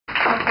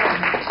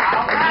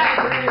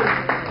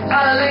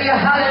Hallelujah,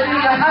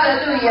 hallelujah,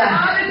 hallelujah.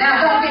 Now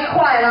don't get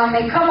quiet on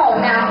me. Come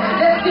on now.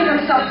 Let's give him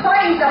some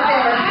praise up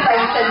in this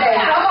place today.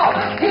 Come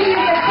on. He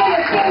is the King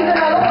of Kings and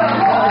the Lord of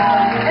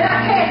Lords. And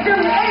I can't do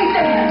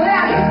anything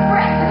without his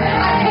breath.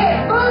 I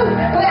can't move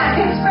without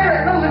his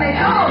spirit moving it.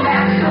 Come on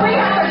now. We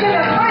have to give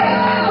him praise.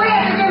 We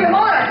have to give him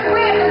honor.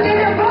 We have to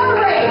give him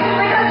glory.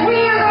 Because he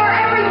is our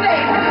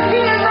everything. He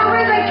is the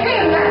risen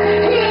King.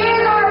 He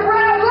is our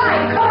bread of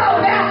life. Come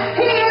on now.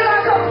 He is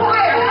our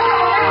supplier. Come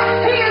on now.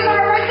 He is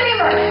our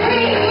redeemer.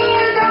 He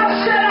is El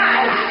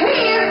Shaddai. He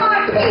is my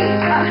peace.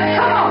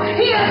 Come on.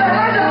 He is the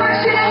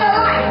resurrection and the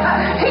life.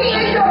 He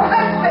is your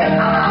husband.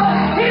 Come on.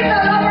 He's the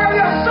lover of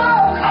your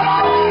soul. Come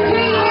on.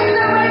 He is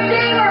the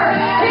redeemer.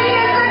 He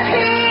is the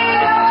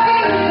King of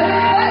kings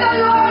and the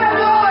Lord of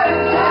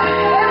lords.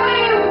 And we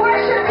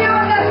worship you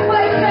in this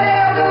place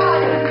today, oh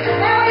God.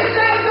 And we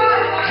say,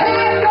 God,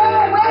 have your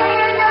way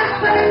in this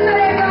place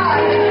today, God.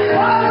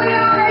 Oh, we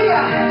honor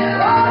you.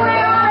 Oh, we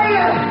honor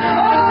you.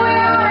 Oh, we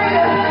honor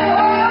you.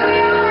 Oh, we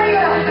honor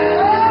you.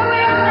 Oh, we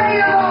honor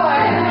you,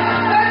 Lord.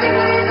 Nothing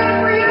isn't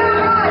for you,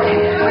 God.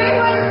 We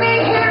wouldn't be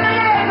here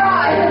today,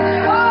 God.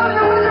 Oh, if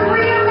it wasn't for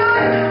you,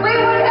 God, we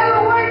wouldn't have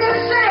a word to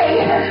say.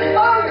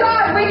 Oh,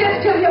 God, we just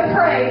give you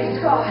praise,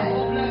 God.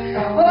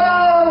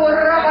 Oh,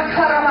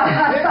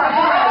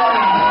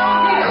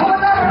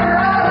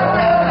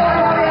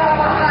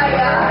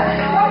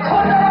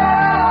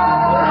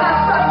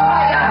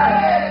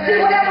 see,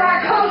 whenever I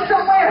come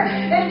somewhere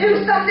and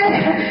do something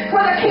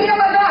for the kingdom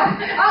of God,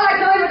 I like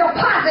to leave a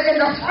deposit in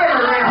the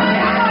spirit realm.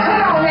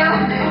 Come on now.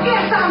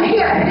 Yes, I'm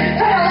here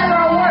to deliver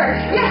a word.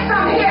 Yes,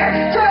 I'm here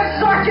to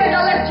exhort you and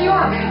to lift you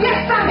up.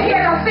 Yes, I'm here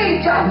to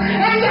feed you.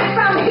 And yes,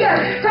 I'm here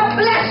to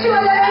bless you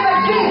in the name of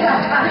Jesus.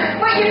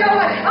 But you know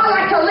what? I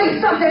like to leave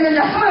something in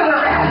the spirit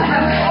realm.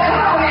 Come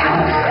on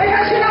now.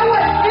 Because you know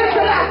what? It's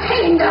about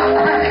kingdom.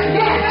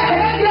 Yes,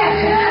 yes.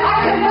 I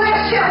can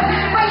bless you.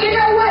 But you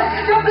know what?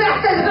 The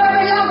blessing's going to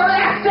be longer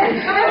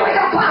lasting. And we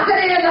deposit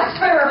it in the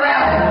spirit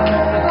realm.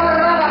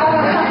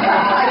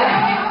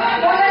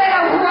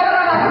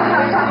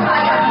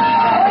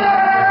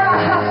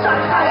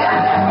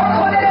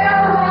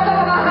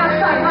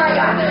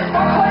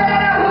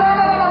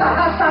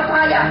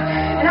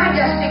 And I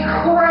just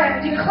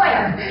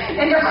declare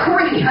and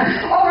decree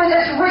over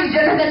this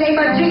region in the name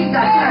of Jesus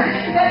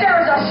that there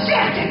is a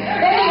shift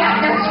in the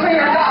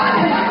atmosphere, God.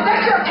 That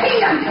your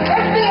kingdom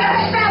is being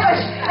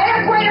established in a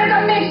greater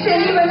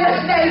dimension even this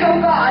day, oh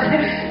God.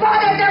 God,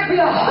 that there be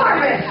a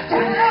harvest.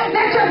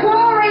 That your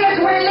glory is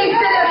released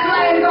in this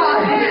land,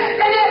 God.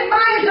 That their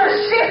minds are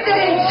shifted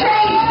and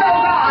changed, oh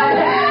God.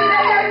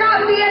 That there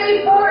not be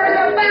any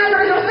borders or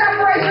boundaries or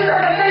separations or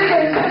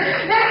divisions.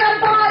 That the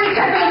body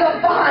can be the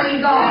body,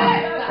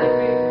 God.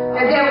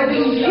 That there will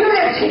be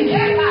unity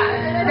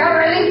that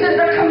releases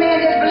the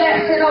commanded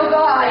blessing, oh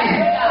God.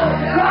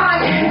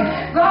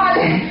 God,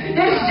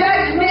 this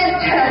judgment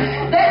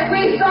that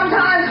we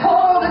sometimes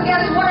hold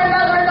against one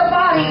another in the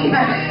body,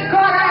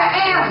 God, I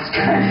ask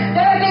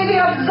that it may be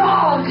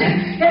absolved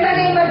in the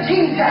name of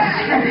Jesus.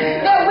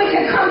 That we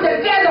can come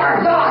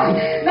together, God,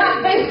 not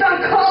based on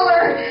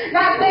color,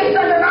 not based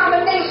on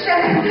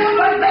denomination,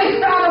 but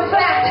based on the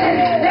fact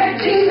that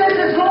Jesus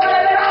is Lord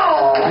of it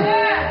all.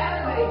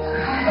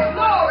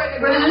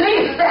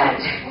 Release that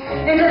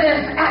into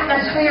this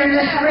atmosphere, in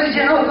this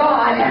region, oh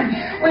God.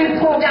 We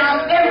pull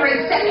down every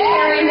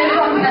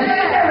sectarianism,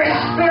 every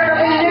spirit of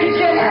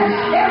religion,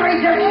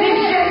 every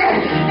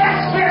division,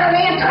 that spirit of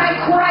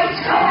Antichrist.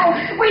 Come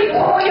on, we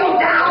pull you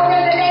down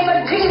in the name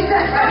of Jesus.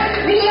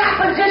 The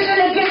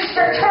opposition against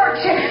the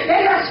church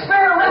in the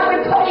spirit realm,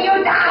 we pull you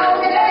down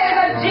in the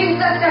name of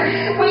Jesus.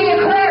 We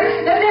declare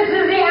that this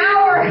is the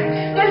hour.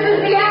 This is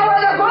the hour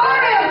of the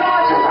glory of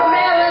God to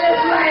prevail in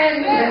this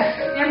land.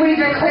 And we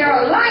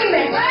declare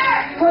alignment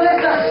for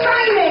this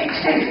assignment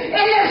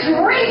in this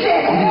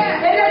region,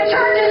 in the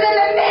churches and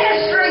the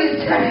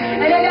ministries,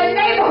 and in the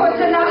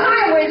neighborhoods and the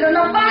highways and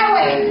the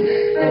byways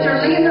that you're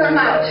leading them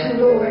out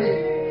to, Lord.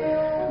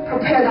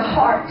 Prepare the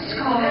hearts,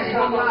 God.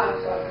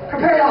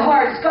 Prepare the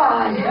hearts,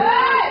 God.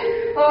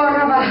 Oh,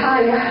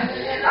 Rabahaya.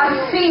 I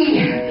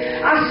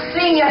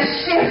see a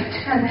shift.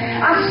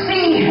 I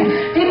see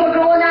people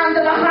going out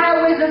into the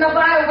highways and the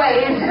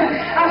byways.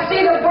 I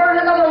see the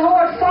burden of the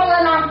Lord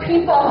falling on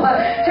people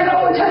to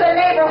go into the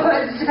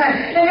neighborhoods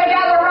and to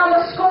gather around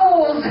the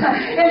schools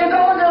and to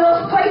go into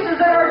those places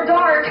that are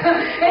dark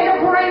and to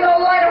bring the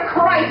light of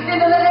Christ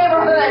into the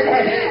neighborhood.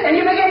 And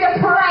you begin to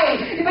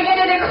pray. You begin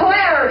to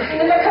declare,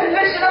 and the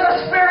conviction of the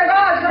Spirit of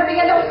God is going to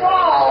begin to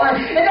fall.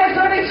 And there's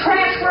going to be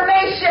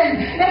transformation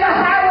in the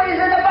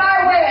highways and the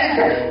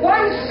byways.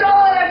 One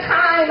soul at a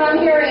time, I'm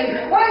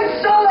hearing. One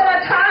soul at a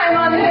time,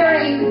 I'm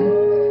hearing.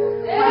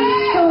 One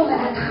soul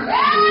at a time.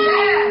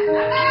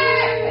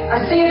 I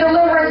see a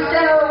deliverance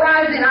center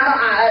arising.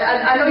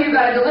 I know you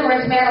got a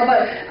deliverance mantle,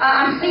 but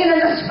I'm seeing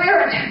in the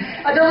spirit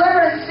a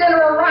deliverance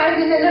center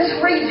arising in this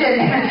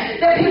region.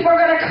 That people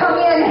are going to come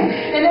in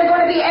and they're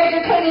going to be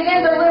educated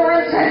in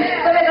deliverance,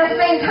 but at the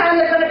same time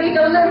they're going to be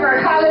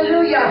delivered.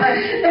 Hallelujah.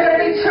 They're going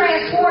to be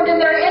transformed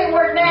in their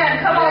inward man.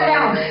 Come on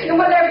now. And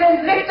when there have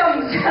been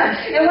victims loved.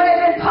 And when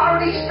they've been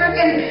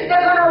poverty-stricken,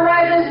 they're going to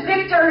rise as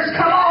victors.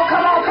 Come on,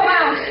 come on, come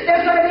on.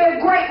 There's going to be a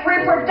great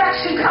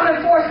reproduction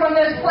coming forth from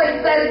this place,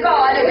 says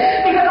God.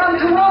 Because I'm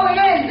drawing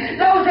in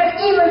those that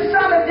even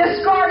some have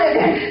discarded,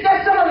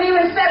 that some have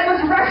even said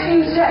was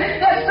refuge,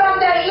 that some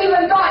that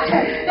even thought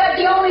that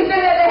the only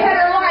thing that they had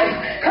in life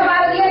come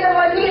out of the end of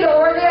a needle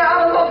or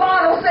out of a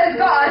bottle, says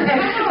God.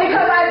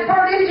 Because I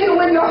burdened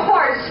you in your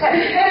hearts,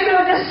 and you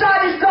have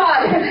decided,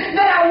 God,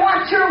 that I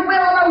want your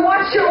will and I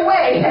want your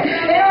way.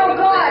 And oh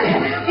God,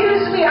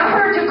 use me. I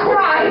heard you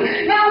cry.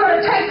 Now I'm going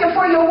to take you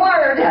for your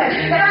word.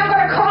 And I'm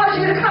going to cause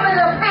you to come in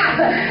the path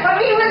of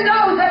even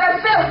those that have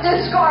felt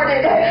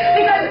discarded.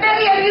 Because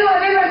many of you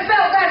have even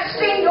felt that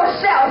sting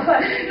yourself.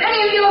 Many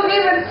of you have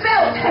even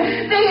felt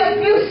the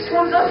abuse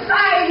from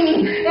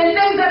society and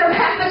things that have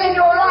happened in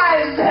your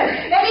lives.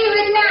 And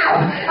even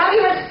now, I'm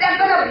even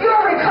stepping up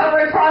your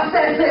recovery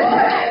processes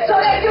so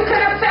that you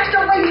can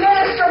effectively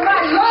minister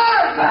my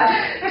love.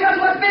 Because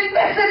what's been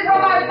missing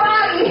from my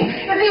body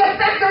is the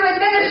effective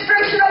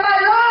administration of my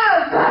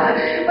love.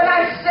 But I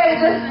say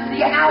this is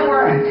the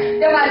hour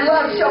that my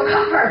love shall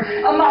cover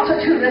a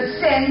multitude of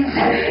sins.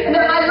 And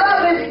that my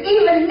love is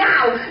even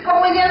now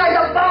going in like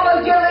a balm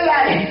of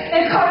Gilead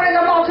and covering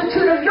a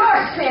multitude of your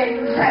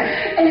sins.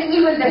 And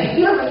even the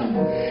healing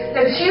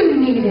that you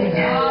needed.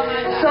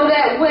 So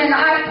that when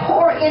I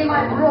pour in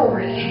my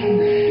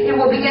glory, it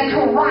will begin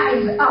to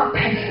rise up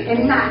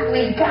and not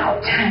leak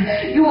out.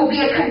 You will be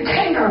a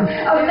container,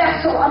 a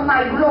vessel of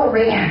my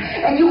glory,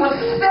 and you will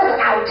spill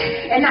out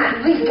and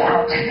not leak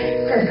out,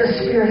 says the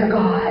Spirit of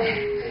God.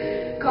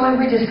 God,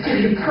 we just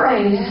give you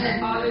praise.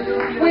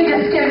 We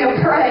just give you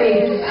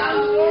praise.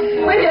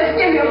 We just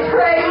give you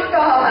praise,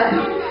 God.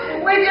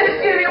 We just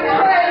give you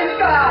praise,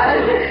 God,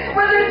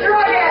 for the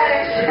drug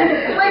addicts.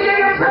 We give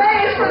you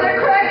praise for the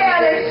crack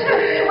addicts.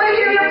 We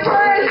give you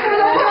praise for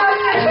the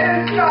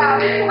prostitutes,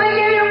 God. We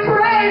give you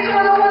praise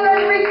for the one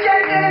that's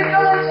rejected and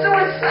feeling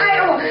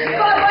suicidal.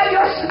 God, by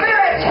your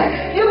Spirit,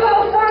 you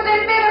go forth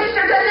and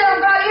minister to them,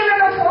 God, even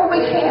before we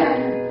can.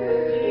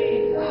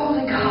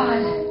 Holy God,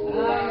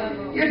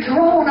 you're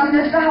drawn on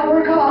this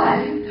hour,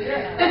 God.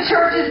 The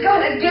church has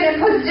got to get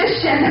in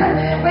position.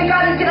 We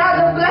got to get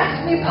out of the bless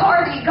me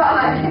party,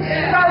 God.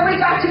 God, we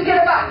got to get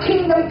about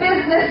kingdom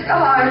business,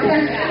 God.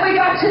 We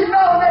got to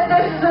know that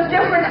this is a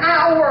different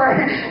hour.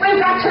 We've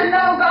got to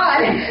know,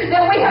 God,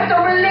 that we have to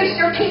release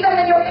your kingdom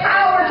and your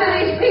power to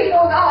these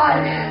people,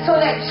 God, so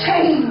that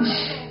change,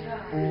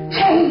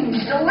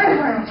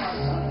 deliverance,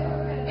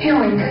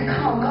 healing can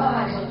come,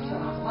 God.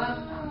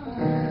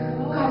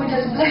 God, we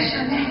just bless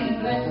your name.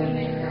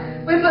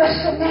 We bless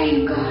your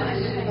name, God.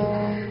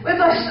 We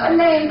bless your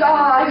name,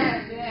 God.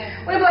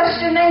 We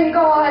bless your name,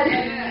 God.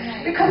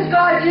 Because,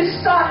 God, you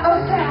sought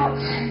us out.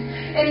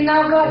 And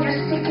now, God, you're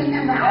seeking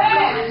them out,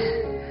 God.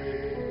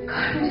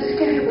 God, we just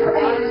give you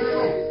praise.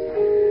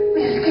 We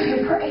just give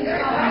you praise,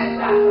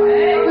 God.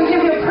 We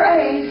give you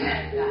praise.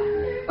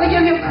 We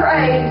give you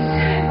praise.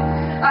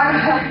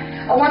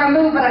 I want to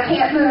move, but I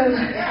can't move.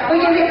 We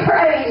give you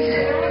praise.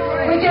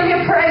 We give you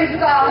praise,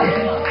 God.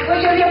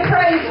 We give you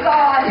praise,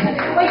 God.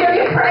 We give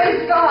you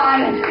praise, God.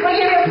 We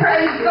give you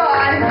praise,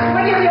 God.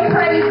 We give you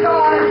praise,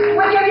 God.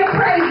 We give you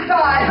praise,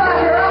 God.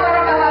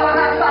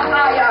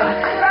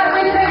 God,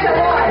 we thank you,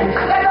 Lord,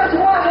 that those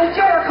walls of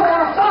Jericho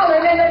are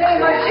falling in the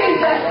name of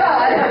Jesus,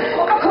 God.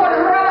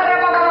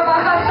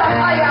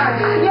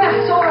 Yes,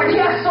 Lord.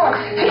 Yes, Lord.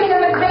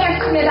 Kingdom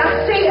advancement. I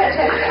see it.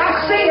 I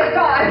see it,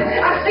 God.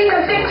 I see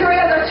the victory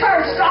of the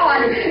church,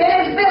 God. And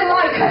it's been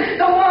like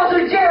the walls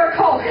of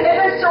Jericho. It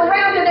has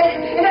surrounded it,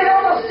 and it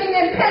almost seemed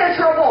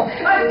impenetrable.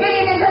 I'm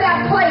getting into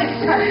that place.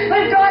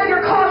 But God,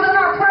 you're causing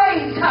our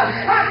praise.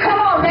 Come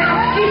on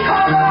now. He's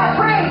causing our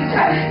praise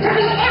to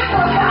be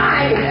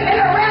amplified in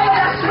the realm of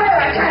the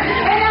Spirit.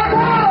 And the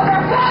walls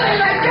are falling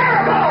like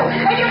Jericho.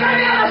 And you're going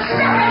to be able to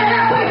step into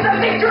that place of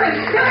victory.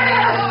 You're going to be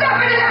able to step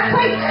into that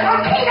place of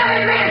kingdom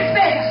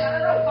advancement.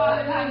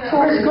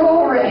 For His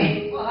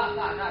glory.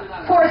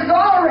 For His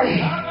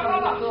glory.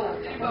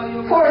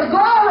 For His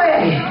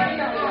glory.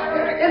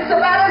 It's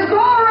about His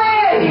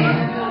glory.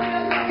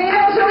 He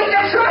knows who He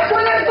can trust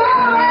with His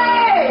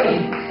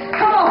glory.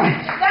 Come on.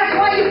 That's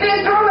why you've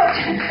been through it.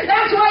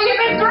 That's why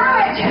you've been through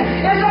it.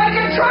 It's so I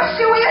can trust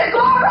you with His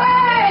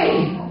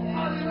glory.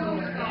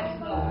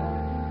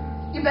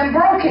 You've been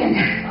broken.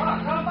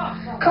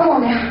 Come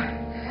on now.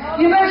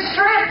 You've been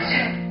stripped.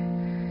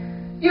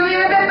 You've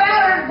even been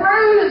battered,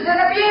 bruised, and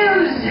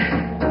abused.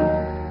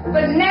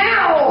 But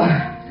now,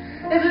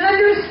 this is a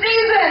new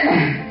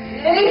season.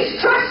 And He's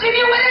trusting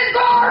you with His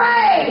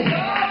glory.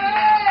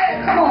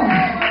 Come on.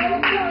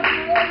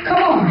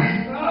 Come on.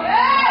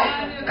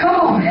 Come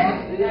on.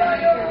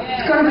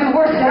 It's going to be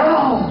worth it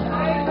all.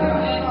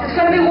 It's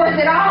going to be worth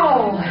it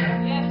all.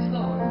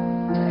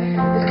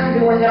 It's going to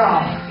be worth it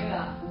all.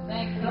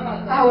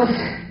 I was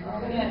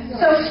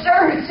so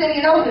stirred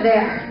sitting over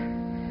there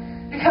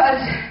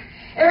because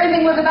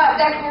everything was about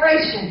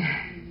declaration.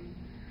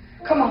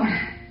 Come on.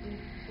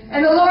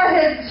 And the Lord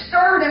had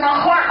stirred in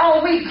my heart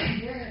all week.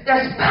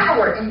 There's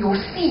power in your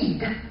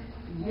seed.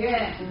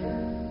 Yes.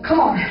 Come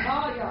on.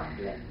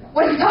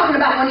 What are you talking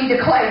about when you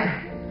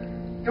declare?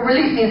 You're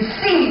releasing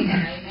seed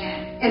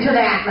into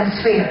the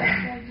atmosphere.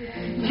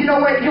 You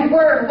know what? Your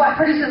word, what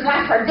produces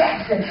life or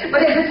death.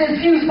 But if it's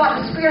infused by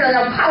the Spirit and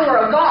the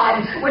power of God,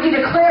 when you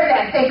declare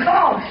that thing, come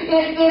on,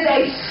 it is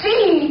a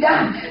seed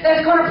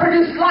that's going to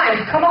produce life.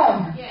 Come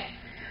on.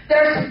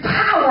 There's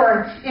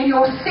power in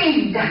your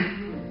seed.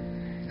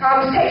 I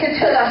was taken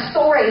to the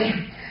story.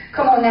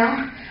 Come on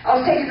now. I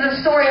was taken to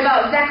the story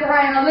about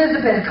Zechariah and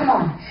Elizabeth. Come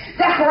on.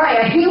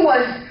 Zechariah, he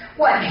was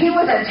what? He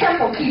was a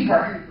temple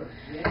keeper.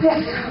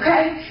 Yes,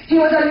 okay? He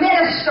was a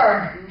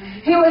minister.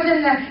 He was in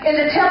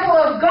the temple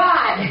of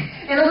God,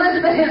 and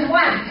Elizabeth, his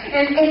wife,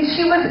 and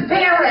she was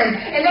barren,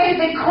 and they had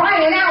been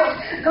crying out,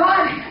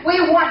 God,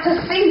 we want to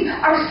see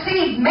our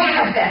seed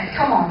manifest.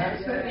 Come on.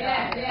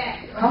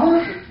 Come on.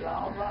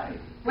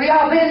 We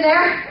all been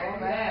there.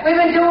 We've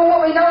been doing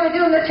what we know to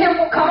do in the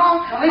temple. Come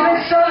on. We've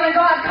been serving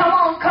God. Come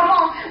on. Come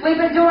on.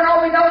 We've been doing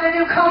all we know to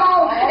do. Come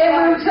on.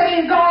 And we're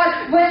saying, God,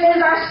 when is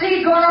our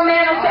seed going to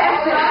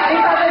manifest?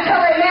 Because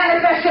until it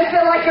manifests, you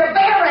feel like you're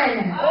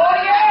barren. Oh,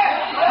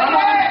 yeah. Come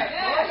on.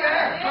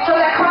 So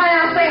they're crying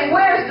out saying,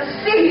 where's the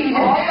seed?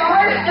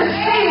 Where's the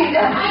seed?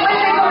 When's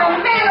it going to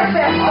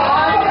manifest,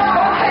 God?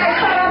 Okay,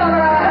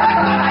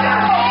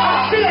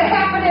 I see it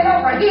happening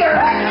over here.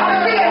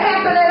 I see it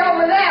happening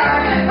over there.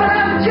 But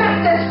I'm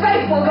just as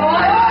faithful,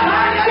 God.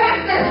 I'm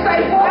just as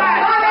faithful.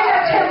 I'm in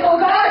the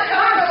temple, God.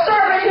 I'm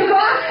serving you,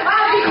 God.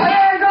 I'm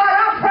declaring, God.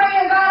 I'm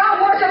praying, God.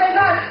 I'm worshiping,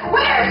 God.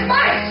 Where's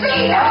my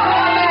seed?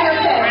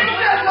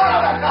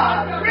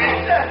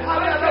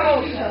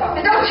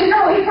 And don't you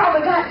know he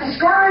probably got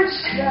discouraged?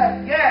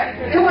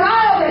 Doing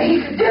all that he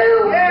could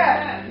do.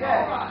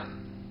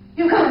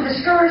 You got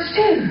discouraged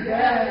too.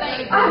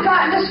 I've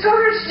gotten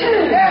discouraged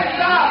too.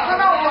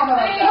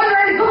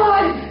 Wondering,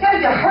 God, have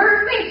you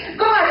heard me?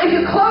 God, if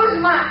you close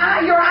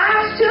your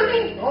eyes to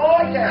me?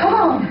 Come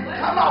on.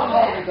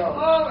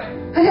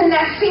 And in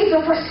that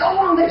season for so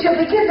long that you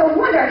begin to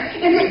wonder,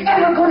 is it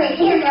ever going to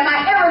end? Am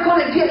I ever going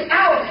to get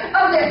out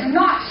of this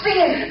not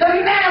seeing the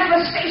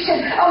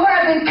manifestation of what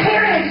I've been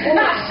carrying,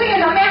 not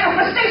seeing the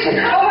manifestation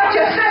of what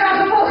you said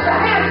I'm supposed to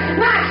have,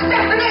 not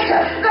stepping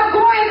into the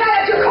glory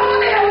that you called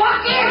me to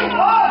walk in?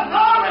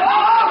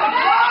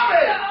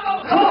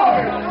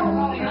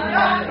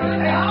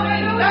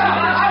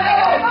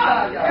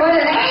 When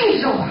an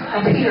angel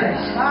appears,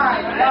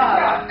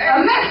 a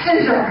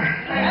messenger.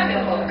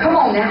 Come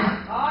on now.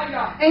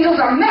 Angels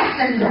are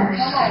messengers.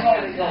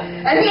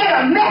 And he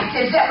had a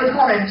message that was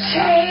going to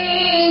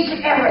change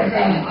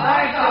everything.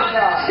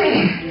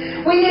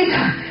 See, we need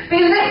to be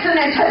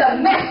listening to the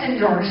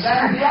messengers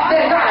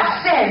that God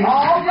sends.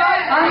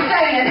 I'm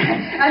saying,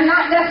 and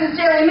not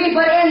necessarily me,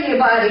 but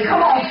anybody.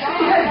 Come on.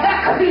 Because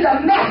that could be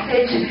the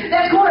message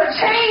that's going to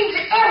change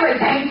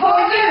everything for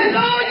you.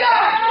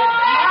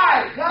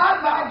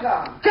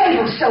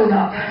 Gabriel showed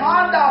up.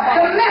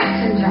 The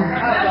messenger.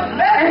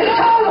 And he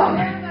told him,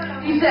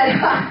 he said,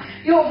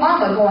 your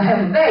mama's going to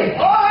have a baby.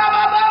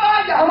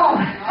 Come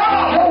on.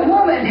 Your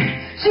woman,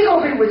 she's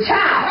going to be with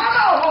child.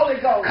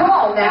 Come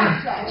on now.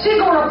 She's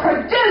going to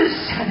produce.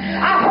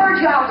 I've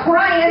heard y'all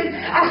crying.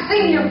 I've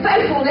seen your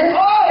faithfulness.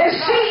 If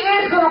she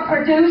is going to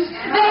produce,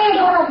 they ain't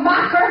going to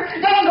mock her.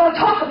 They ain't going to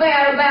talk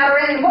bad about her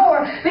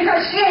anymore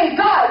because she ain't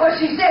got what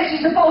she said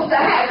she's supposed to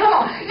have. Come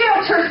on. You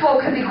know church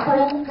folk can be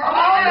cruel. Come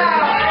on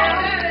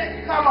now.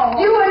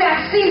 You in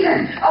that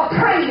season of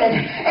praying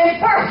and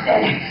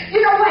birthing.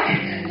 You know what?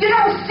 You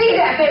don't see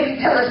that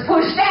baby till it's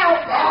pushed out.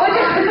 But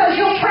just because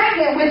you're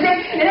pregnant with it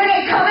and it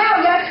ain't come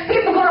out yet,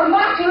 people going to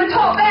mock you and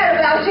talk bad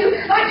about you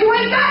like you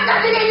ain't got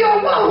nothing in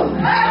your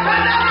womb.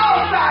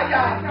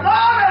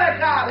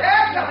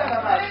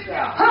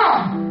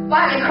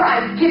 Body of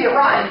Christ, get it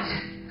right.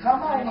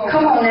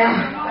 Come on now.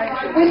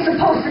 We're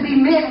supposed to be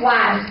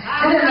midwives,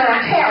 and then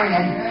they're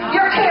carrying.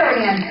 You're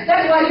carrying.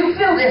 That's why you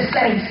feel this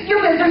thing. You've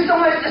been through so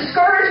much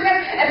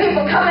discouragement and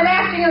people coming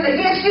after you and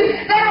against you.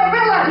 They don't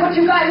realize what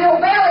you got in your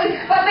belly,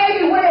 but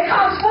maybe when it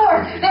comes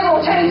forth, they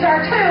will change their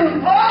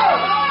tune.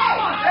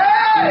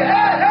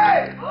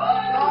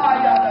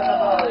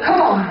 Come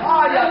on.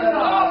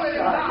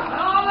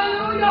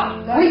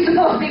 We're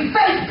supposed to be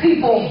faith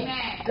people.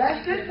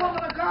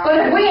 But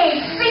if we ain't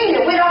seen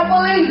it, we don't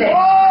believe it.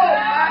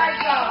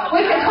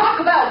 We can talk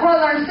about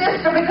brother and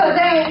sister because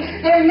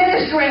their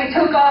ministry ain't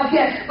took off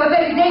yet. But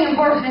baby, they ain't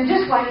birthing.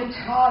 Just wait.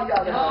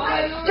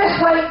 Just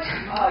wait.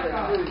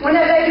 When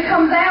that baby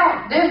comes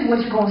out, then what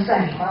you going to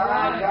say?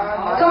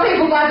 Some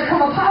people got to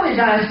come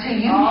apologize to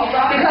you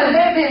because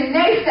they've been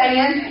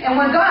naysaying, and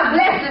when God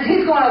blesses,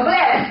 He's going to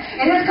bless.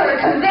 And it's going to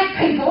convict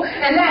people,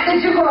 and that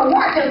you're going to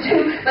want them to,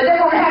 but they're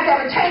going to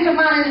have a change of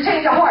mind and a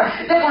change of heart.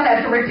 They're going to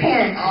have to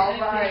repent. All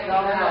right.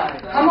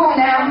 Come on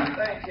now.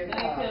 Thank you,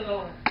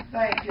 Lord.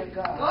 Thank you,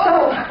 God.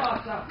 So,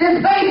 this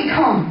baby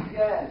comes.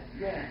 Yes.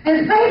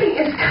 This baby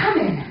is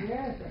coming.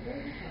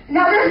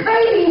 Now, this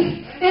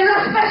baby is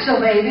a special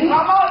baby.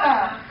 Come on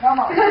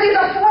now. Because he's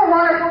a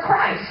forerunner for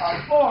Christ. A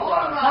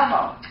forerunner. Come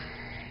on.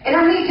 And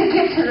I need to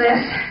get to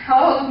this.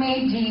 Oh,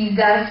 me,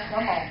 Jesus.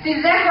 See,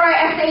 Zechariah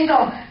asked the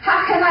angel,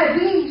 how can I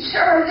be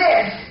sure of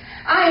this?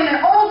 I am an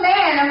old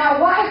man and my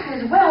wife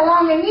is well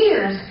along in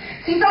years.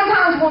 See,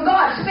 sometimes when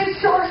God speaks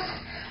to us,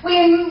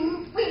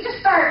 we just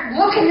start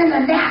looking in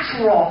the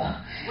natural.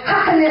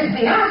 How can this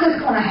be? How's this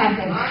going to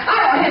happen? I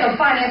don't have the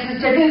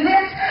finances to do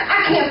this.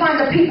 I can't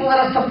find the people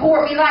that'll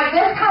support me like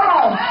this. Come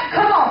on.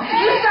 Come on.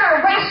 You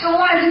start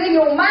rationalizing in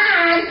your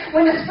mind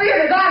when the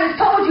Spirit of God has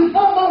told you,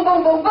 boom, boom,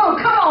 boom, boom,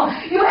 boom. Come on.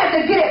 You have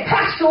to get it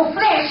past your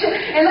flesh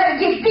and let it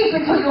get deep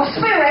into your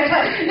spirit.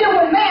 Then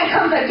when man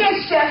comes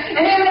against you,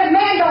 and even if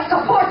man don't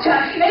support you,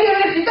 and even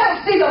if you don't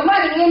see the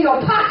money in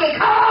your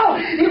pocket, come on.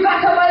 You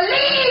got to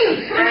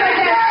believe because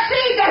that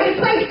seed that he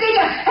placed in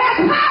you has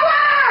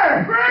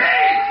power.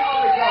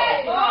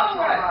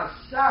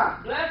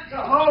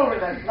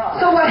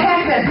 So what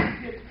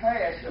happened? Get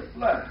past the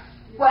flood.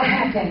 What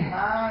happened?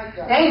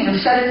 The angel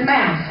shut his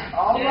mouth.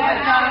 All right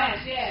now.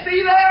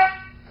 See that?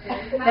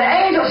 The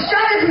angel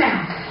shut his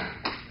mouth.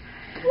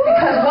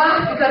 Because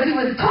why? Because he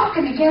was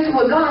talking against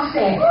what God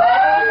said.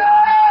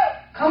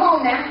 Come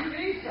on now.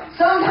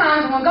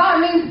 Sometimes when God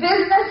means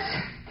business,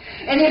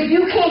 and if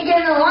you can't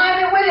get in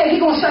alignment with it, he's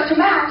going to shut your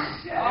mouth.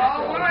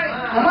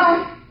 Come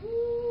on.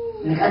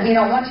 Because he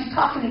don't want you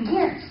talking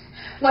against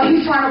what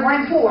he's trying to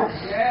bring forth.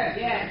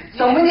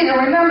 So we need to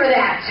remember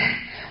that.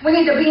 We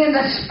need to be in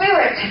the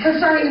spirit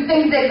concerning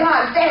things that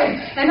God says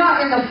and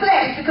not in the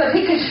flesh because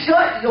he can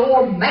shut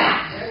your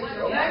mouth.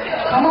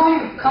 Come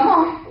on, come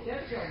on,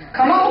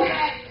 come on.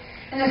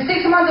 In the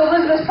 6th month of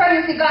Elizabeth's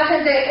pregnancy, God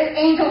sent the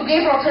angel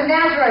Gabriel to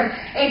Nazareth,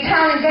 a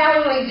town in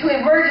Galilee, to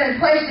a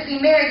virgin placed to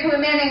be married to a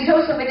man named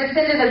Joseph, a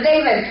descendant of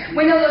David.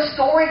 We know the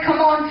story.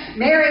 Come on.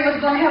 Mary was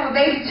going to have a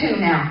baby too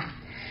now.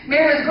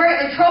 Mary was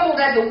greatly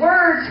troubled at the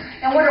words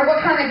and wondered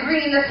what kind of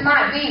greeting this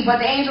might be. But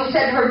the angel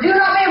said to her, do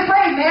not be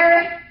afraid,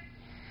 Mary.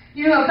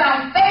 You have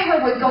found favor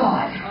with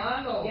God.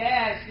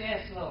 Yes,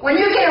 Lord. When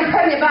you get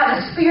impregnated by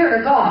the Spirit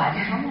of God,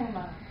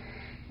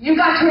 you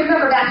got to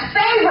remember that's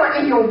favor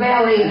in your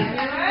belly.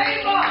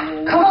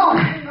 Come on.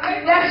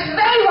 That's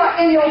favor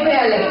in your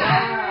belly.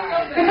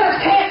 Because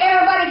can't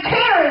everybody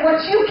carry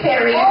what you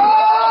carry?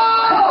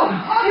 Come on.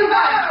 You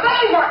got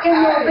favor in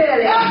your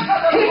belly.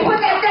 He put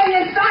that thing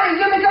inside of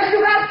you because you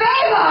got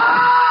favor.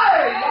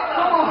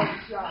 Come on.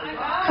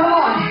 Come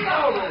on.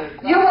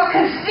 You will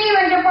conceive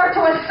and give birth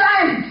to a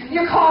son.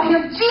 You call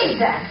him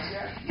Jesus.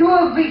 You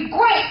will be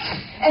great.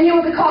 And you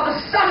will be called the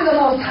Son of the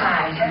Most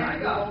High.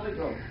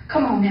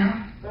 Come on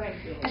now.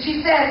 And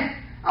she said,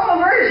 I'm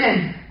a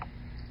virgin.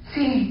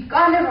 See,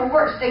 God never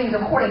works things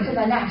according to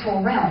the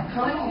natural realm.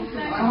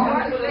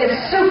 It's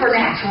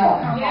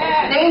supernatural.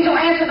 The angel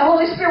answered, the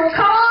Holy Spirit will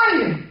come on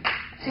you.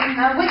 See,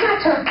 now we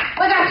got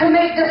to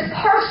make this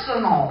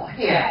personal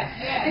here.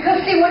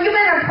 Because see, when you've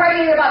been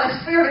impregnated by the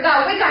Spirit of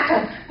God, we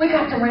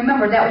got to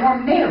remember that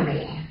we're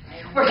Mary.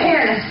 We're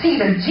carrying the seed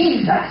of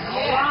Jesus.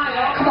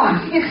 Come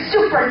on. It's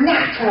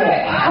supernatural.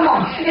 Come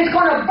on. It's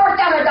going to birth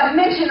out a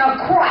dimension of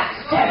Christ.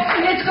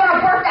 It's going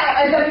to birth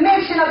out a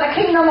dimension of the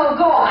kingdom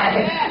of God.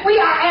 We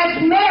are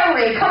as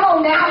Mary. Come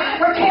on now.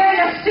 We're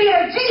carrying the seed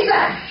of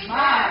Jesus.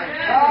 My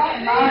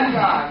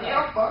God.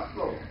 Help us,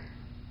 Lord.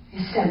 He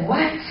said,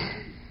 what?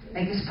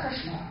 Make this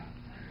personal.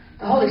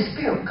 The Holy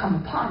Spirit will come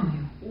upon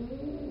you.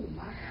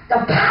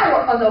 The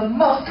power of the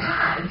Most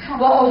High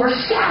will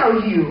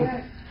overshadow you.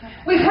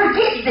 We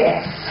forget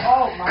this.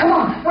 Come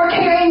on, we're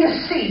carrying the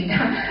seed.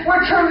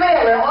 We're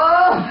travailing.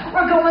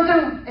 We're going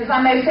through, if I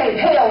may say,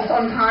 hell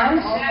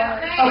sometimes.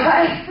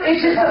 Okay?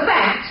 It's just a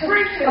fact.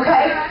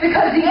 Okay?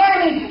 Because the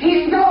enemy,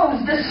 he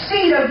knows the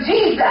seed of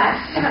Jesus.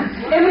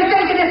 And we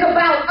think it is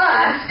about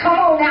us. Come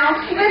on now.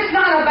 It's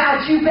not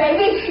about you,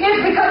 baby.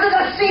 It's because of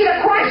the seed of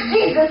Christ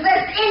Jesus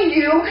that's in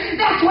you.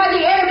 That's why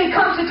the enemy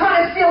comes to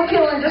try to steal,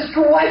 kill, and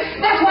destroy.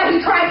 That's why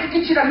he tries to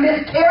get you to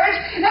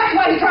miscarriage. That's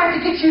why he tries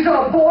to get you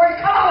to abort.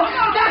 Come on.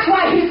 That's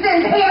why he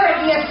sends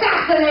Herod the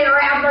assassinator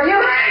after you.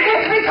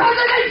 It's because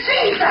of the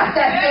Jesus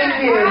that's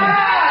in you.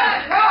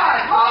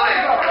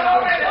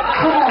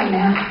 Come on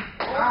now.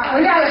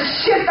 We got to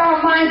shift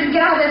our minds and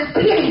get out of this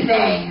pity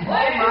thing.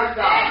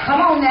 Come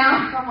on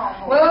now.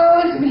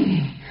 Woe is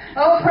me.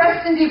 Oh,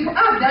 Preston,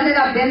 I've done it.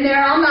 I've been there.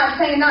 I'm not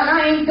saying nothing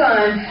I ain't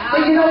done.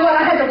 But you know what?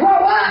 I had to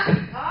grow up.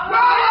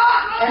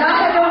 And I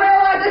had to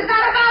realize it's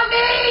not about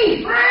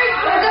me.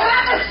 It's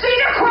about the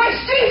seed of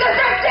Christ Jesus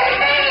that's in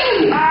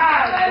me.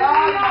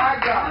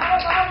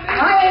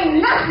 I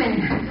ain't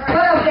nothing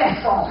but a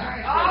vessel.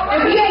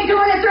 If he ain't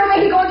doing it through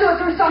me, he's going to do it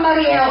through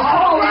somebody else.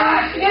 Come on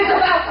now. It's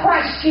about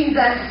Christ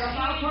Jesus.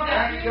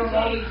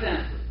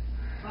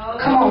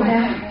 Come on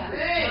now.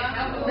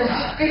 The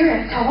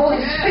Spirit, the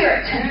Holy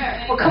Spirit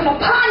will come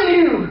upon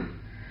you.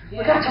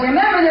 We've got to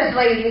remember this,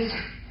 ladies.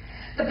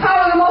 The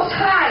power of the Most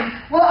High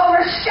will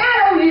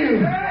overshadow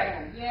you.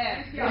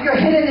 If you're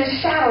hidden in His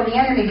shadow, the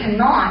enemy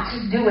cannot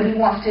do what he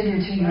wants to do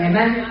to you.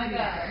 Amen?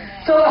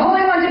 So the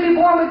Holy One to be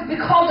born would be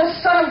called the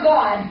Son of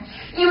God.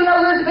 Even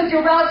though Elizabeth,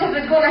 your relative,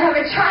 is going to have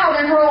a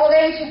child in her old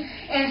age,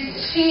 and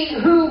she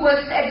who was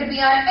said to be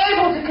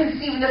unable to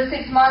conceive in the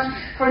 6 months,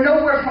 for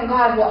no word from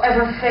God will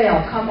ever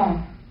fail. Come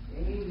on.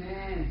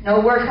 No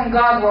word from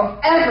God will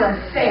ever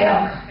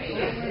fail.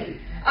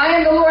 I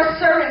am the Lord's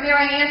servant,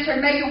 Mary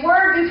answered. May your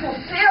word be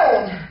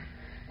fulfilled.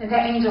 And the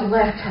angel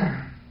left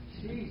her.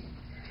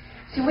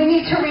 See, we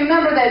need to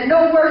remember that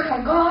no word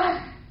from God,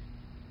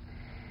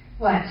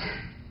 what?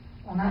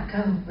 Will not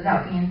go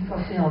without being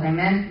fulfilled.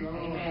 Amen?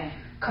 Amen.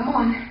 Come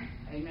on.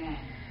 Amen.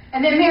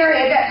 And then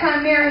Mary, at that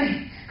time,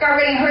 Mary got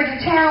ready and hurried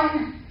to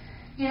town.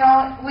 You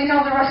know, we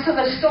know the rest of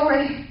the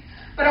story.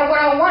 But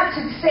what I want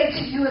to say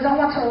to you is I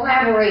want to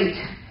elaborate.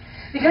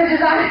 Because as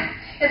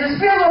the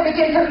Spirit will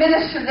begin to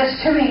minister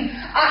this to me,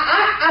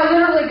 I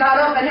literally got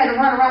up and had to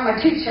run around my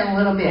kitchen a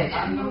little bit.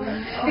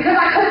 Because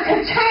I couldn't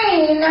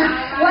contain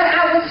what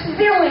I was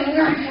feeling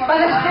by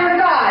the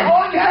Spirit of God.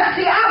 Because,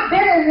 see, I've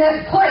been in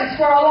this place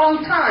for a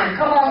long time.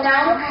 Come on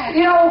now.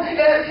 You know,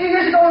 a few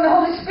years ago when the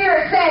Holy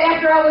Spirit said,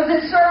 after I was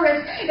in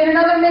service in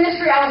another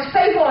ministry, I was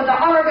faithful as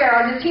an honor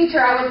bearer, as a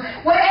teacher.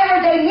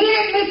 Whatever they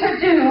needed me to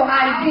do,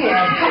 I did.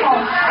 Come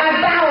on. I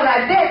bowed,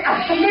 I bent,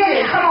 I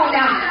submitted. Come on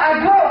now.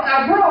 I broke.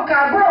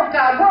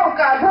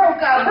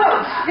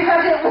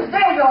 Because it was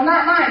their will,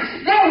 not mine.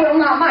 Their will,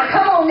 not mine.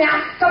 Come on now.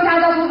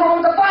 Sometimes that's what's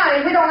wrong with the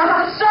body. We don't know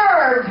how to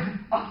serve.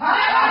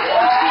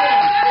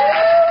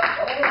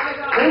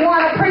 We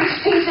want to preach,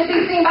 teach, and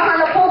be seen behind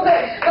the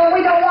pulpit, but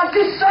we don't want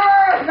to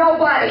serve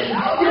nobody.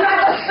 You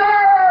got to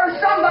serve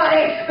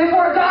somebody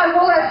before God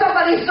will let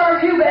somebody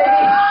serve you,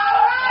 baby.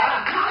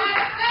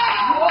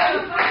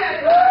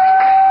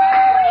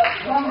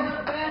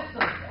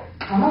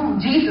 Come on,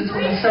 Jesus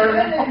was a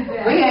servant.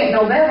 We ain't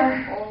no better.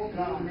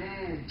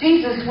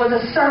 Jesus was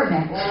a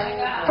servant,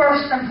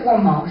 first and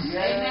foremost.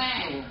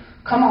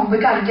 Come on, we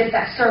got to get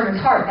that servant's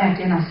heart back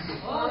in us.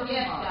 Oh,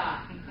 yes, God.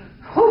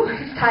 Whew,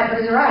 it's tight,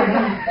 but it's right.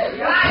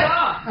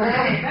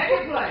 Okay.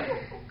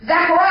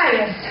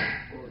 Zacharias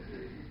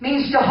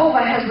means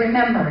Jehovah has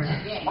remembered.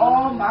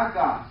 Oh, my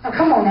God. Now,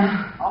 come on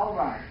now. All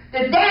right.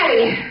 The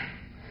daddy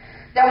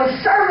that was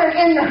serving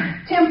in the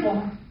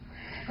temple,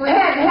 who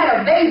hadn't had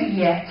a baby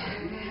yet,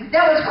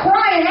 that was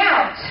crying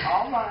out.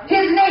 All right.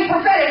 His name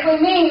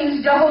prophetically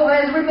means Jehovah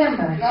has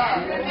remembered.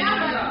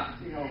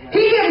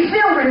 He didn't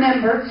feel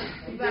remembered.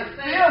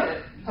 Feel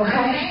it.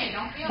 Okay?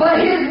 But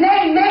his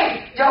name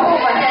meant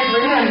Jehovah has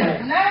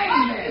remembered.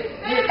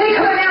 He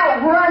couldn't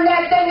outrun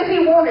that thing if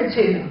he wanted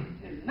to.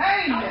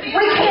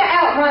 We can't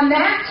outrun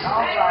that.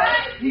 All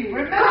right. He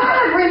remembers.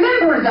 God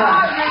remembers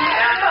us.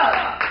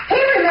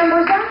 He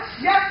remembers us.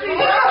 Yes, He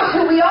knows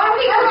who we are.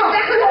 He knows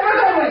exactly what we're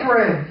going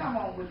through. Come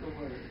on with the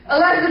word.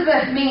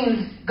 Elizabeth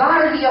means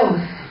God of the oath.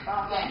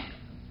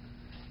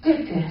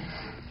 Get this.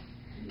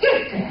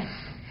 Get this.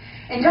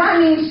 And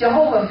John means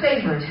Jehovah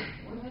favored.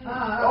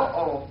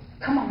 Uh-oh.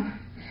 Come on.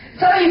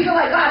 Some of you feel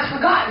like God's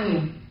forgotten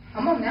you.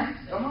 Come on now.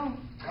 Come on.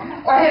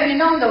 Or have you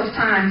known those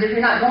times if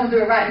you're not going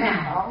through it right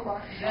now? All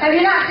right. Have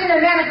you not seen a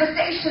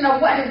manifestation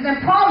of what has been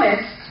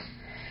promised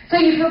so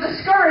you feel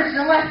discouraged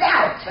and left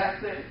out?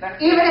 That's it.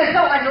 Even it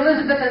felt like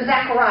Elizabeth and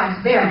Zacharias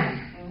barren.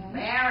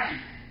 Barren.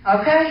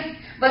 Okay?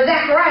 But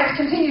Zacharias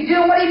continued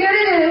doing what he knew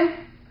to do.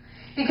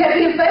 He kept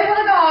being faithful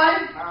to God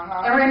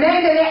and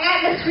remained in the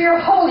atmosphere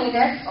of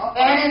holiness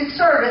and in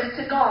service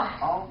to God.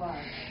 All right.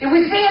 If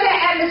we stay in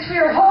that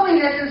atmosphere of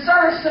holiness and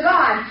service to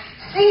God,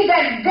 seed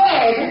that's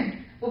dead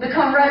will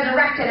become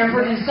resurrected and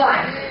produce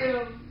life.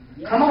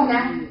 Come on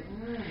now.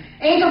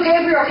 Angel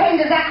Gabriel came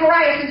to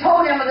Zacharias and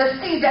told him of the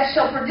seed that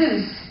shall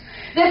produce.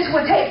 This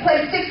would take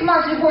place 6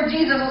 months before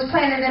Jesus was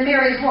planted in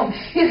Mary's womb.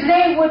 His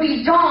name would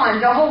be John,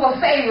 Jehovah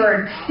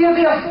favored. He would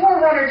be a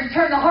forerunner to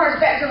turn the hearts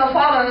back to the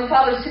Father and the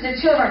fathers to the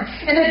children,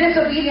 and the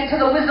disobedient to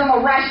the wisdom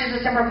of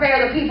righteousness, and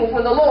prepare the people for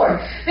the Lord.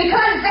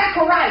 Because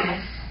Zacharias,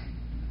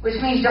 which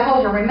means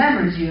Jehovah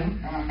remembers you,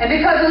 and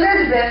because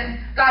Elizabeth,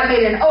 God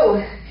made an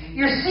oath,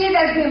 your seed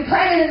that's being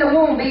planted in the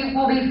womb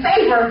will be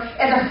favored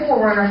as a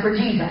forerunner for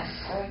Jesus.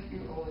 Thank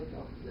you, Holy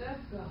Ghost.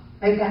 Let's go.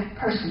 Make that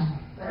personal.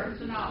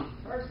 Personal.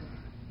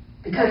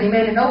 Because he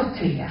made an oath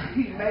to you.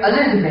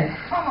 Elizabeth.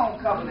 Come on,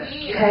 covenant.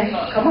 Okay?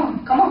 Come on.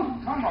 Come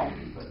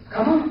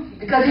on.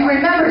 Because he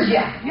remembers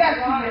you.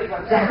 Yes, he is.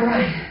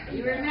 Zachariah.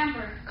 You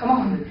remember. Come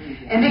on.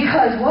 And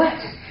because what?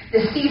 The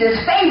seed is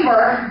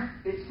favor.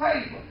 It's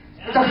favor.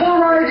 It's a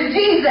forerunner to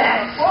Jesus.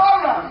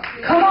 Forerunner.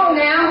 Come on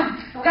now.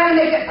 We've got to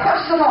make it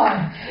personal.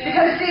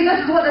 Because, see,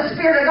 this is what the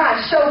Spirit of God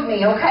showed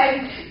me,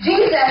 okay?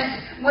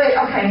 Jesus... Wait,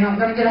 okay, no,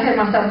 I'm going to get ahead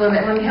of myself a little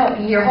bit. Let me help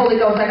you here. Holy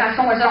Ghost, I got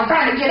so much that I'm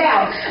trying to get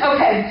out.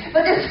 Okay,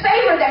 but this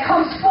favor that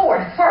comes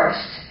forth first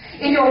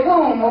in your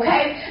womb,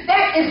 okay,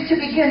 that is to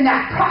begin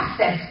that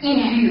process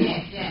in you.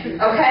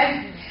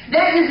 Okay?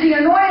 That is the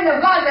anointing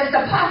of God that's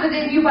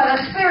deposited in you by the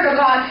Spirit of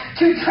God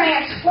to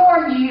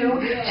transform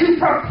you, to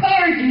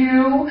prepare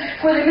you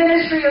for the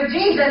ministry of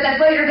Jesus that's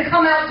later to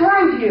come out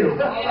through you.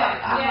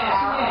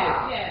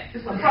 Yes.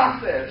 It's a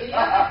process.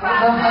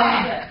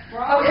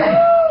 Okay,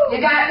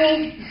 you got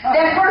me?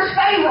 That first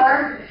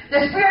favor,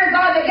 the Spirit of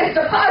God that gets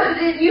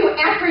deposited in you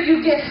after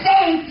you get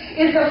saved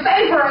is the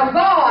favor of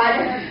God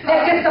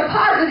that gets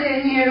deposited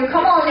in you.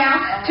 Come on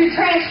now. to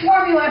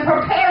transform you and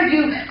prepare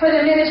you for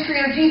the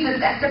ministry of Jesus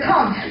that's to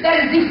come.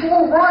 That is the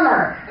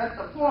forerunner. That's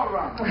the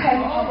forerunner. Okay?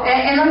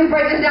 And let me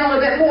break this down a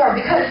little bit more,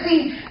 because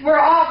see, we're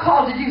all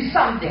called to do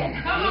something.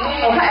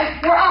 Okay?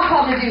 We're all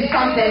called to do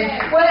something.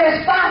 Whether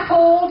it's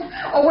fivefold,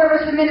 or whether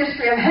it's the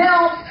ministry of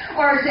health,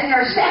 or it's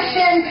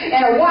intercession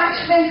and a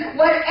watchman,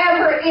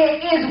 whatever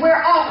it is, we're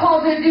all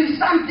called to do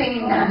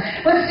something.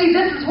 But see,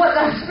 this is what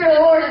the Spirit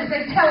of the Lord has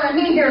been telling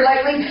me here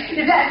lately,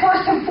 is that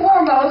first and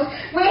foremost,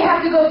 we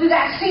have to go through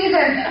that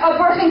season of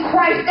birthing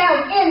Christ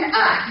out in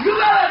us. You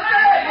gotta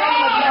say it,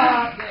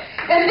 God.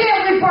 And then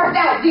we birth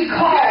out the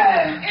call.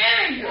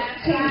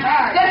 See,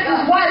 this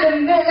is why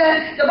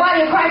the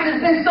body of Christ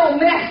has been so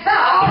messed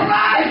up.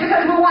 It's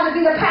because we want to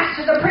be the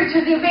pastor, the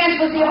preacher, the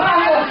evangelist, the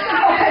apostle.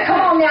 Okay,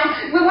 come on now.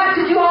 We want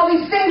to do all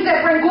these things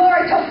that bring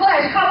glory to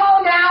flesh. Come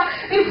on now.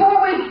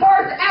 Before we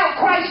birth out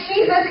Christ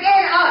Jesus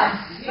in us.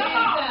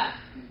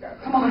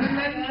 Come on.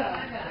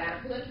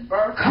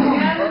 Come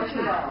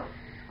on.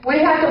 We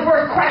have to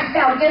birth Christ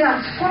out in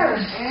us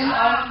first.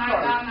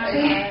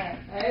 See?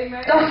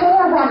 The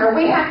forerunner.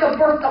 We have to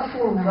birth the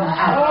forerunner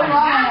out.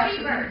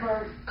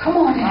 Come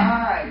on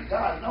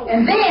now.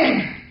 And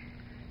then,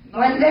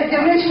 when the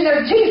dimension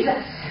of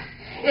Jesus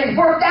is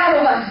birthed out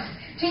of us,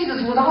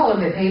 Jesus was all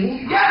of it,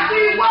 baby. Yes,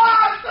 he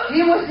was.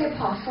 He was the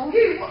apostle.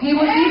 He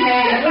was the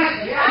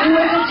evangelist. He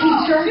was the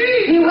teacher.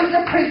 He was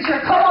the preacher.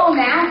 Come on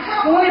now.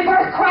 When we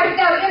birth Christ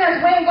out in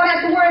us, we ain't going to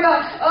have to worry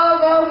about, oh,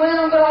 God, when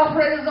I'm going to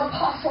operate as an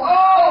apostle.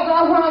 Oh,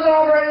 God, when I'm going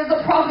to operate as a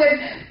prophet.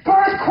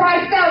 Birth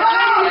Christ out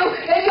in you,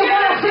 and you're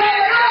going to feel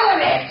all of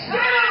it.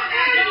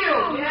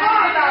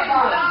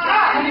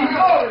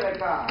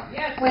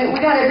 We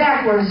got it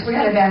backwards. We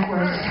got it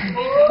backwards.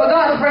 But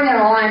God's bringing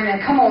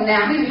alignment. Come on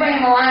now. He's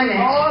bringing alignment.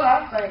 Lord,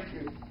 I thank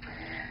you.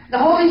 The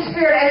Holy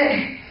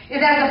Spirit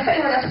is as a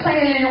favor that's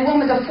planted in your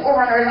womb as a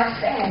forerunner, as I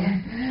said,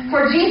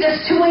 for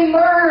Jesus to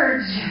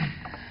emerge.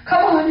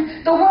 Come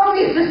on. The world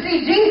needs to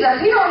see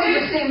Jesus. He don't need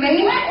to see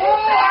me.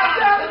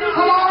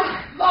 Come on.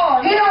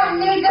 He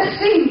don't need to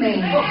see me.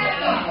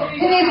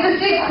 He needs to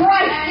see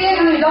Christ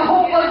in me, the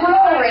hope of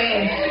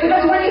glory.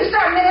 Because when you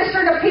start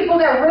ministering to people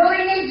that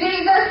really need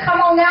Jesus, come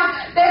on now,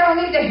 they don't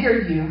need to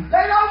hear you.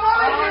 They don't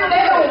want to hear you.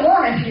 They don't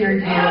want to hear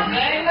you.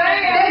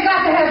 They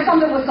got to have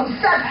something with some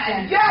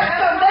substance.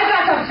 They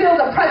got to feel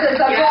the presence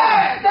of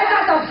God. They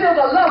got to feel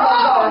the love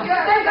of God.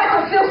 They got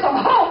to feel some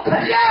hope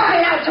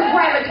coming out to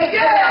gravitate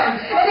to them.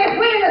 And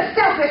if we in the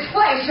selfish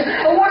flesh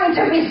are wanting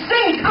to be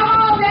seen, come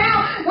on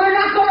now, we're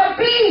not going to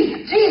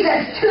be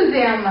Jesus to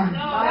them. Come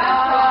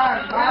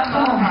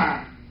on.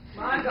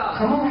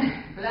 Come on.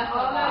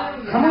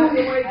 Come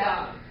on.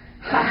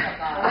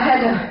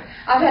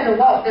 I've had to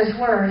walk this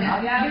word.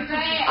 I've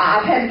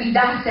had to be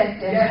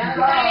dissected.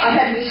 I've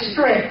had to be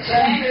stripped.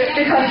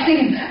 Because,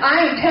 see,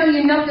 I ain't telling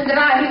you nothing that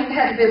I ain't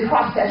had to be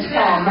processed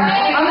from.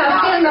 I'm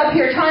not standing up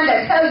here trying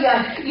to tell you,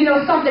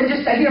 something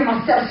just to hear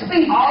myself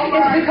speak.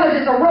 It's because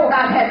it's a road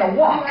I've had to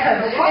walk.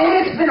 And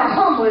it's been a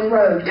humbling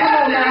road.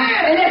 Come on now.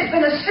 And it's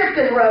been a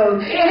stripping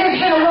road. And it's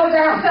been a road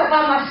that I felt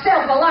by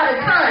myself a lot of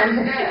times.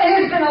 And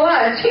it's been a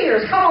lot of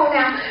tears. Come on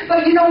now.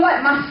 But you know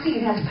what? My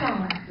seed has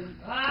power.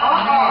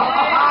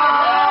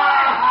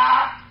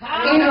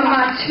 Even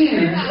my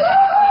tears.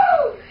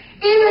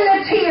 Even the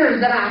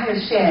tears that I have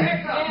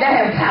shed, that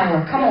have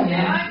power. Come on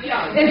now.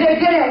 If they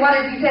didn't,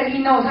 why did he say he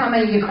knows how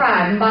many you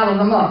cried and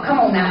bottled them up? Come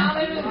on now.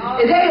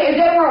 If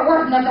they weren't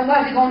worth nothing,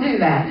 why is he going to do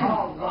that?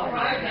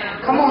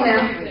 Come on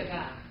now.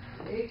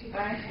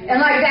 And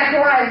like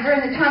Zacharias,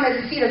 during the time that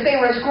the seed of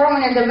favor is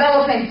growing and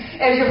developing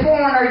as your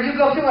forerunner, you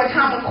go through a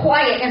time of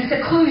quiet and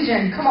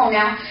seclusion. Come on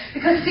now.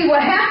 Because see, what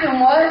happened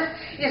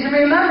is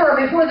remember,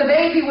 before the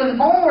baby was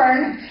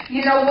born,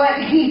 you know what,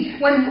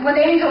 when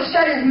the angel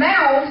shut his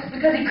mouth,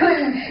 because he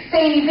couldn't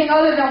say anything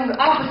other than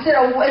opposite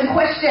of and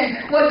question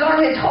what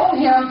God had told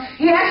him,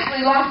 he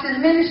actually lost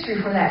his ministry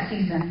for that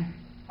season.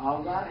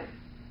 All right.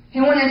 He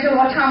went into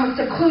a time of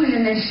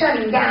seclusion and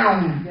shutting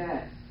down.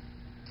 Yes.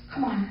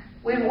 Come on.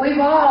 We've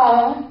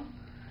all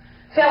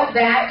felt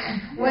that.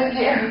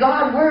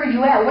 God, where are you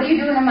at? What are you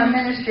doing in my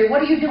ministry?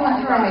 What are you doing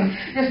through me?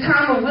 This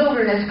time of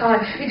wilderness, God,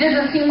 it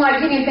doesn't seem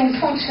like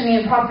anything's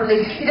functioning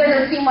properly. It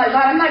doesn't seem like,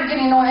 God, I'm not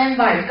getting no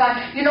invites. God,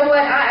 you know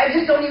what? I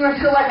just don't even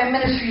feel like my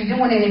ministry is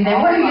doing anything.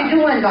 What are you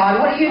doing,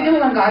 God? What are you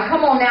doing, God?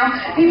 Come on now.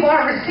 People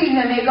aren't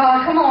receiving me,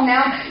 God. Come on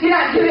now. You're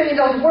not giving me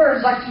those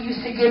words like you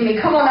used to give me.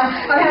 Come on now.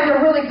 I'm having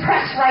to really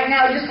press right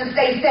now just to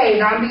stay saved.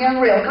 I'm being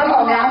real. Come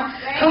on now.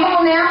 Come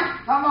on now.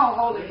 Come on,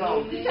 Holy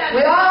Ghost.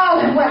 We all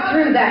went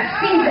through that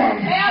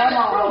season. Come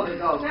on, Holy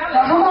Ghost.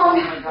 Come on.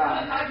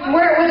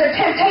 Where it was a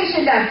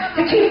temptation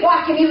to keep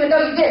walking even though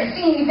you didn't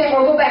see anything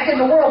or go back in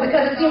the world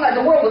because it seemed like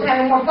the world was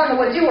having more fun than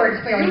what you were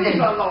experiencing.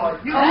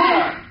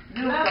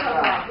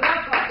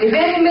 If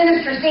any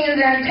minister stands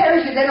there and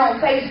tells you they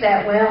don't face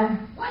that, well,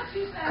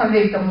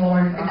 convict them,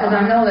 Lord, because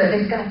I know that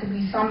there's got to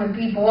be some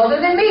people other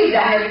than me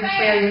that have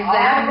experienced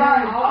that.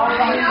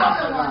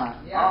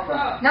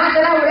 Not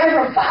that I would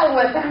ever follow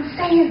it, but I'm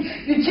saying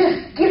you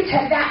just get to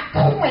that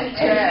point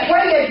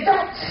where you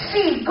don't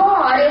see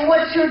God in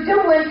what you're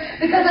doing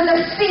because of the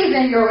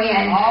season you're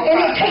in. And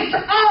it takes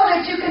all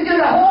that you can do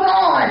to hold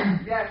on.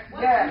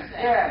 Yes.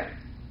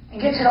 And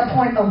get to the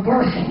point of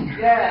birthing.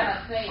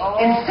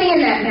 And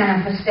seeing that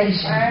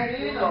manifestation.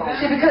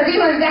 See, because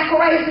even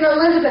Zacharias and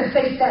Elizabeth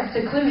faced that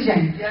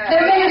seclusion.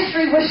 Their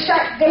ministry was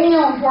shut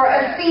down for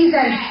a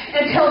season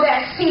until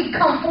that seed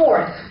come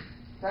forth.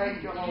 Thank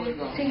you, Holy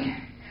Ghost. See,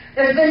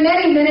 there's been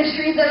many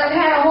ministries that have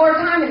had a hard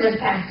time in this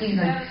past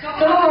season.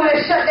 Some of them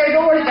have shut their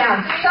doors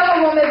down. Some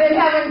of them have been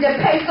having to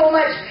pay so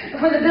much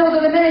for the bills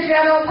of the ministry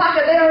out of their own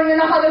pocket, they don't even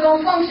know how they're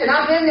going to function.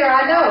 I've been there,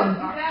 I know.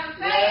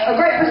 A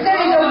great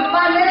percentage of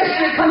my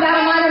ministry comes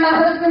out of mine and my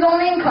husband's own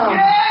income.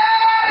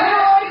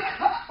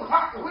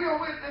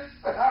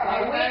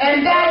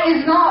 And that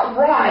is not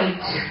right.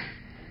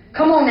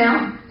 Come on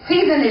now.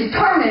 Season is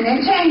turning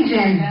and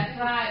changing. That's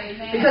right,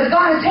 amen. Because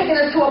God has taken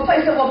us to a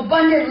place of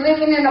abundant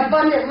living and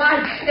abundant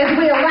life. If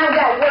we allow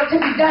that work to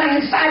be done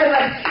inside of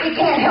us, it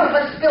can't help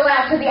but spill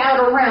out to the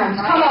outer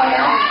realms. Come on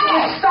now.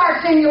 It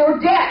starts in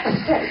your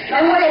depths.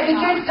 And when it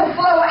begins to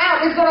flow out,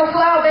 it's going to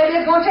flow out, baby.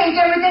 It's going to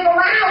change everything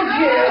around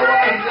you.